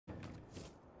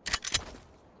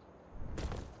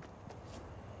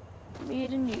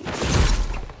Eating you.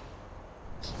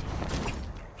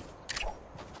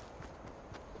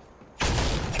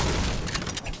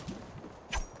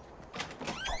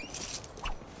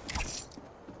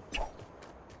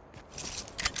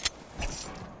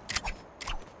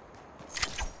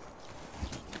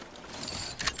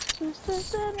 Mr.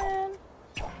 Sinning,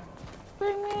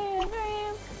 bring me a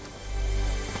dream.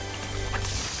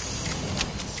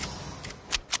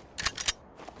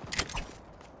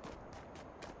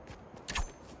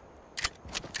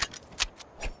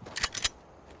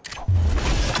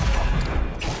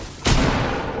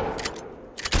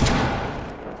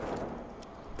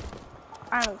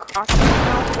 I'm crossing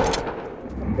now.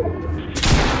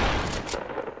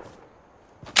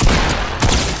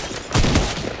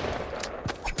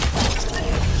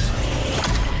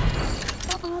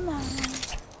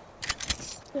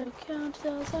 The count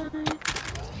outside,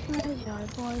 my yard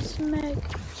boys make.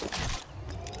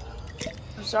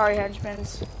 I'm sorry, henchmen.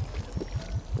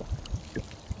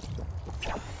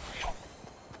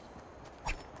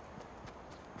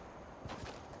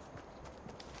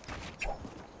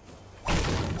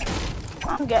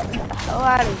 I'm getting the hell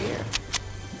out of here.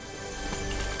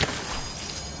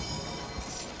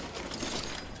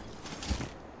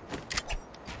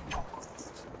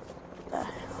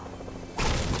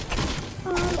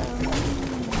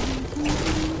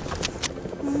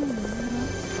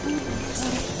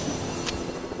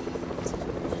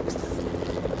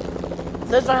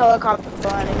 There's a helicopter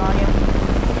landing on you.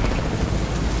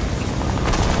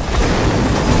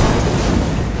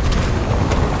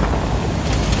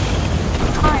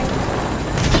 Hi.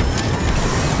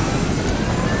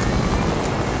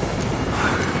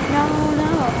 No.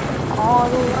 All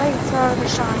the lights are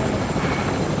shining.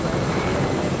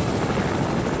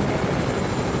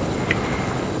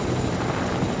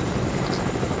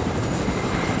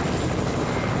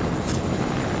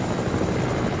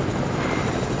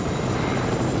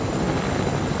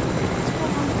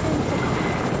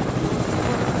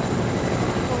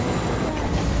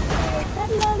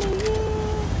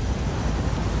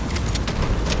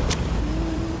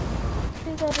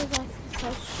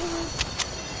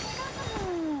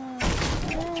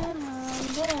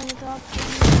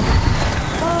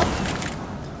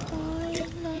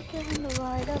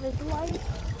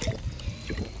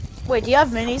 Wait, do you have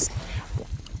minis?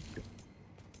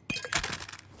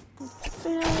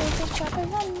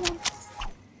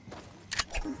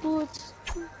 Boots.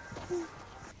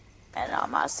 And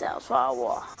on myself for a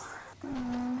walk.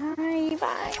 Hi,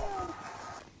 bye.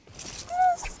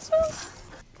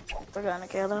 We're gonna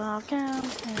kill the off count.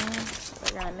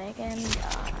 We're gonna make him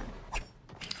die.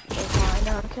 We'll find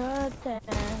our curtain.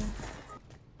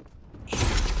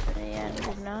 The end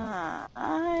of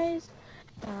night.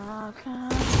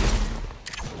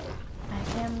 Make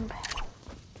him pay.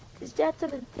 He's dead to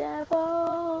the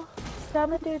devil.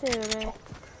 Come and do it.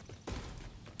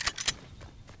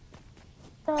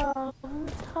 So I'm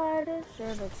tired of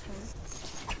servitude.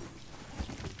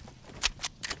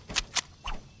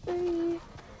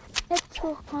 Head to a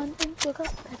hunt and sugar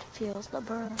that feels the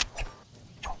burn.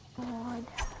 God.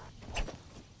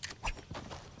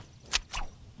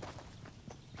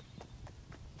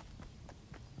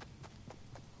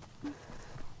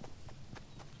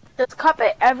 Does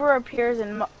Cuphead ever appears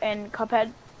in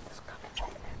Cuphead?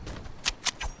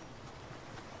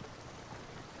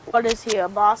 What is he, a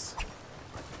boss?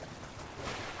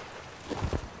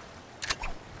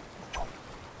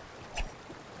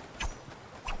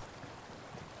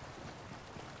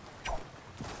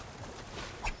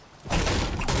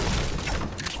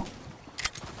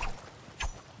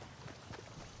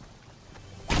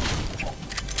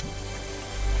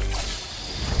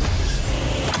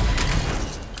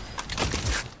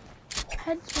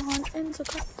 Heads on into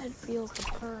Cuphead feels the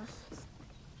purse.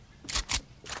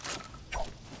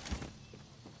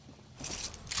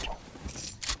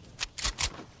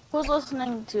 Who's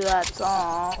listening to that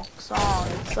song? It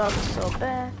sucks so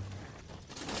bad.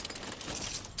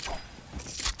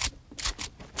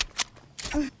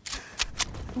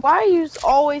 Why are you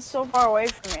always so far away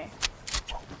from me?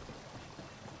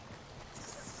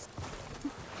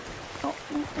 Oh,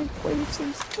 waves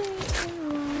and stay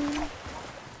around.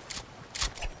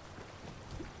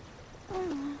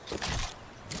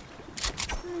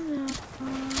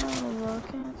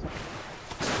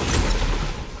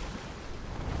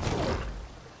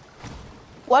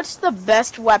 What's the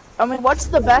best weapon? I mean, what's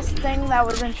the best thing that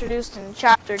was introduced in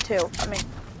Chapter 2? I mean,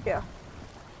 yeah.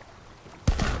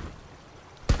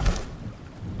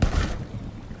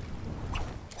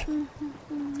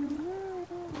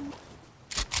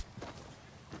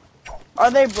 Are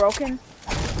they broken?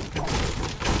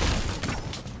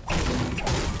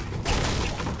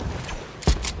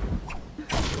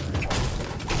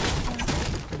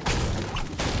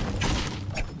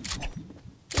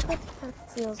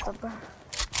 feels the burn.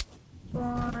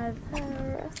 Why the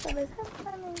rest of his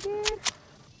headband in gear?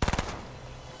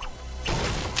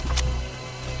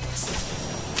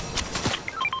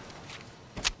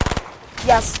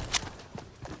 Yes.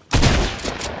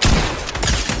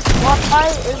 Why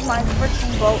is my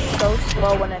freaking boat so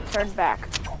slow when it turned back?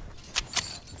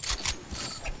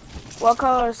 What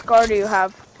color scar do you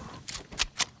have?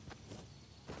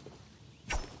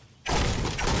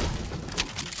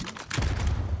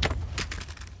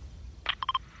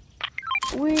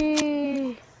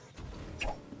 Wee.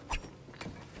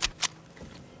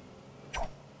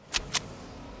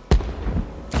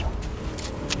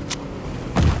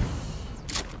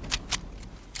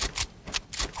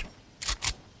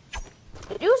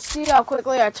 Did you see how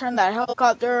quickly I turned that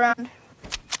helicopter around?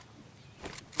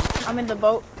 I'm in the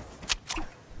boat.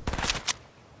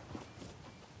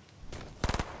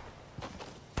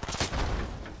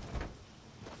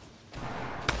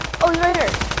 Oh, he's right here.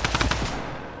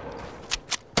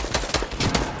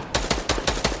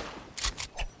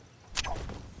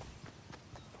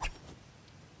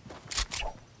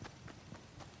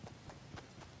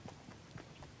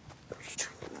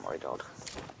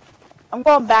 I'm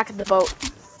going back in the boat.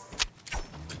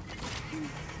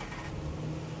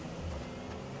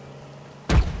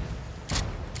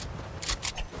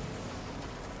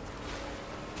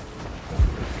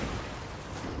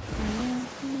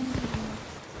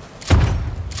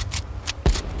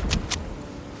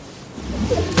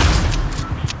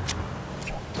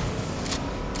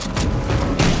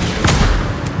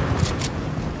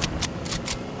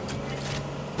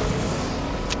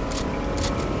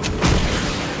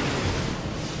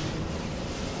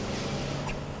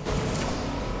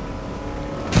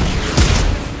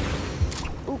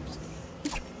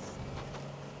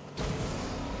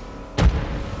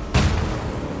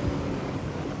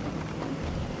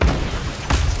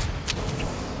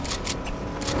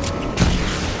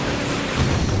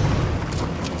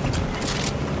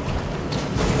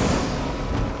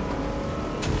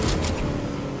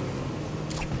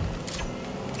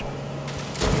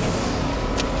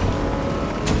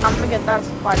 I'm gonna get that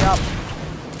supply up.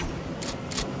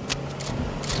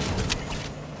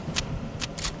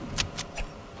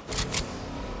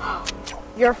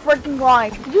 You're freaking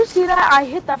lying. Did you see that? I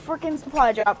hit that freaking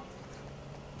supply drop.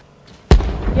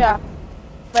 Yeah.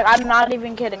 Like, I'm not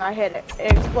even kidding. I hit it.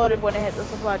 It exploded when it hit the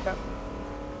supply drop.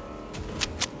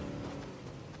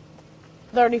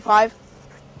 35.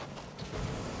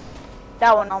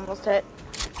 That one almost hit.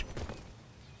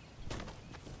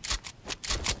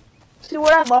 See,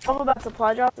 what I love about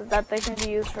supply drops is that they can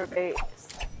be used for bait.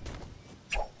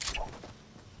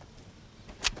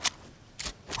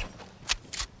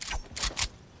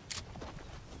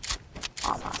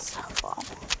 On my cell phone.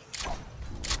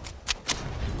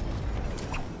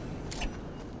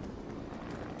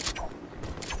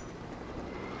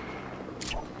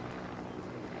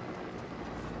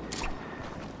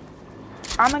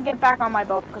 I'm gonna get back on my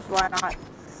boat, because why not?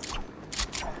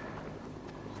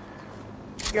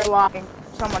 You're lying.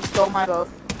 Someone stole my boat.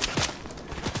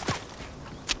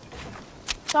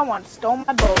 Someone stole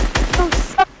my boat. You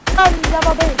sons of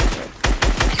a bitch.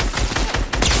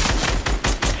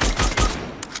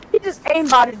 He just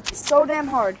aimbotted me so damn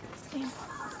hard.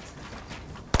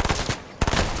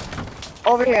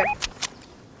 Over here.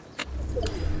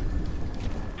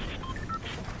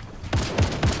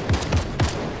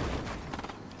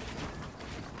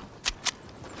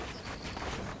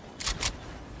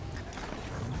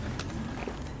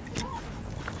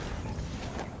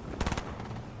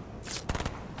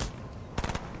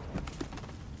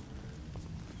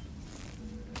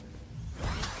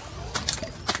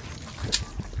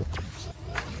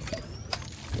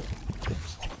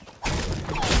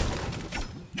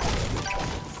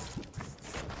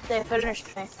 They finished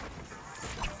me.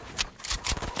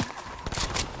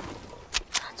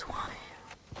 That's why.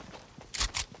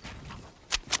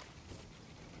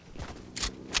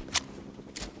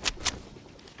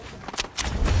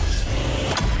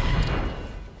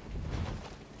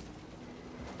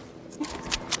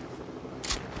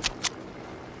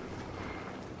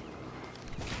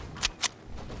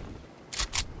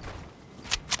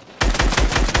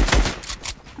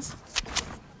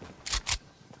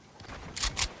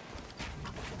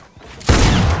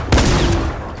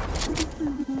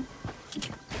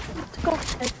 Go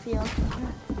I feel.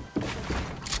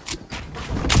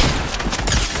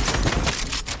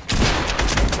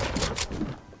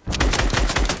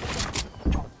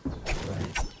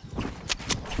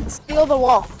 Steal the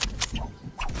wall.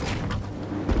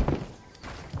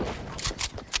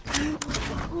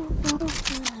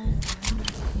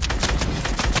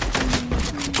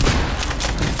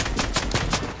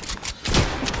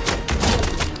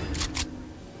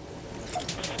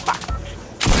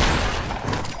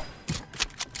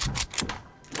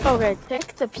 Okay,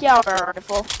 take the PR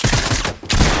rifle.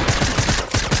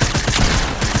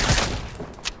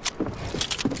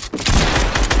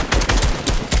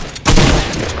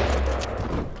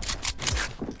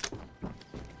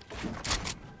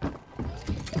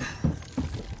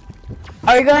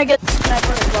 Are you gonna get the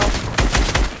sniper as well?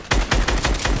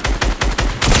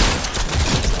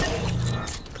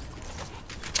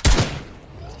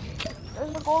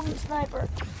 There's a golden sniper.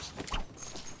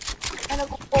 And a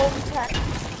golden tank.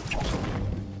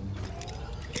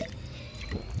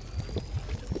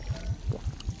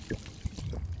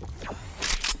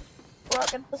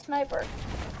 Look at the sniper.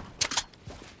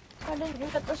 Why didn't you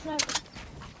get the sniper?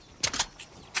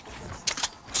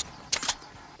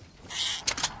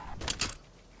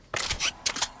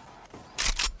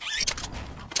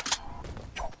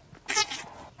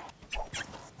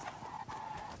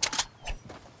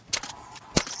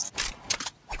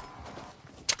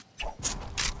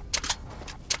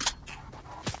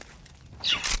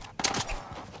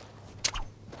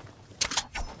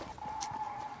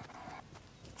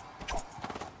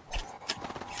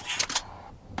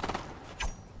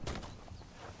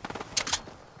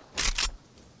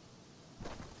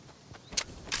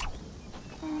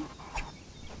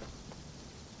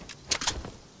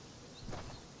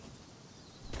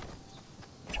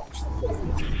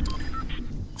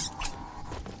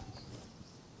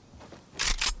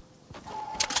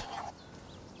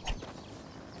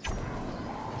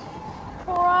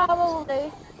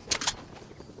 Probably.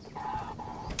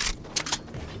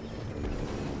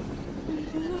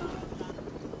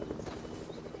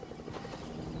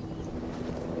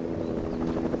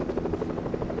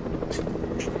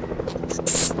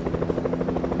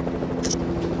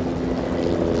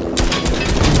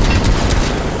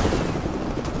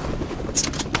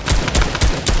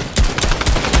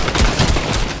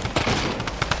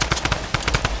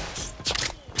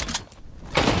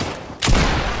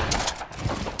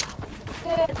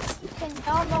 Can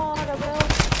y'all know how to build?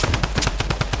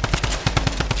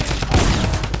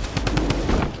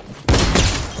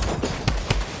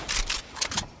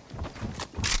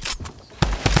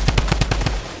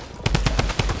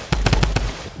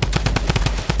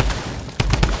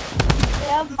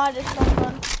 Yeah, might have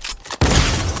someone.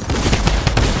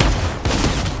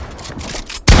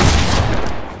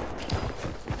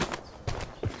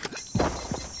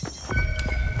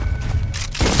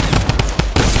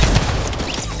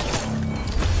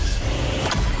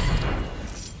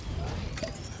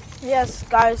 Yes,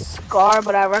 guys, Scar,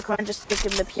 but I recommend just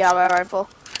sticking the PLR rifle.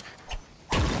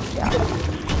 Yeah.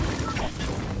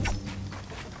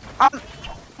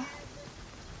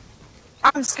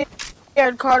 I'm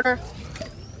scared, Carter.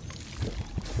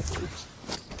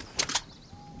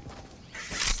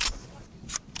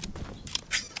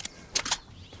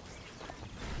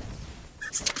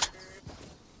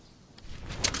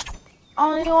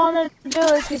 All you wanna do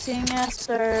is kissing, yes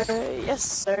sir, yes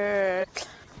sir.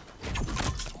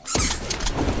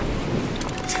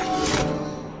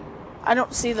 I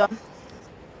don't see them.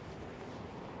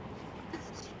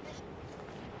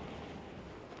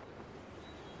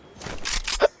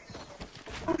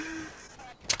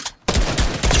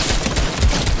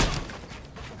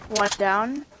 One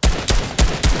down.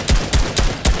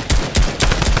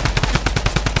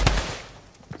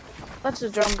 That's a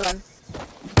drum gun.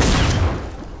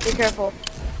 Be careful.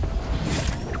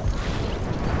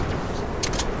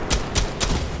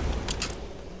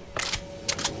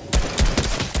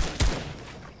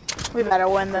 We better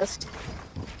win this.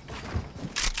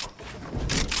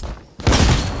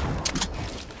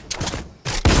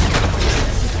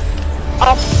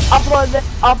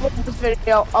 Upload this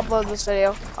video. Upload this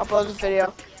video. Upload this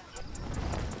video.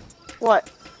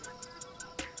 What?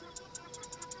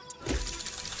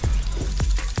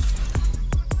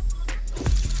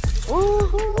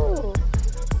 Woohoo!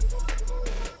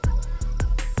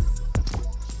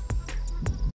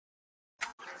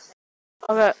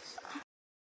 Okay.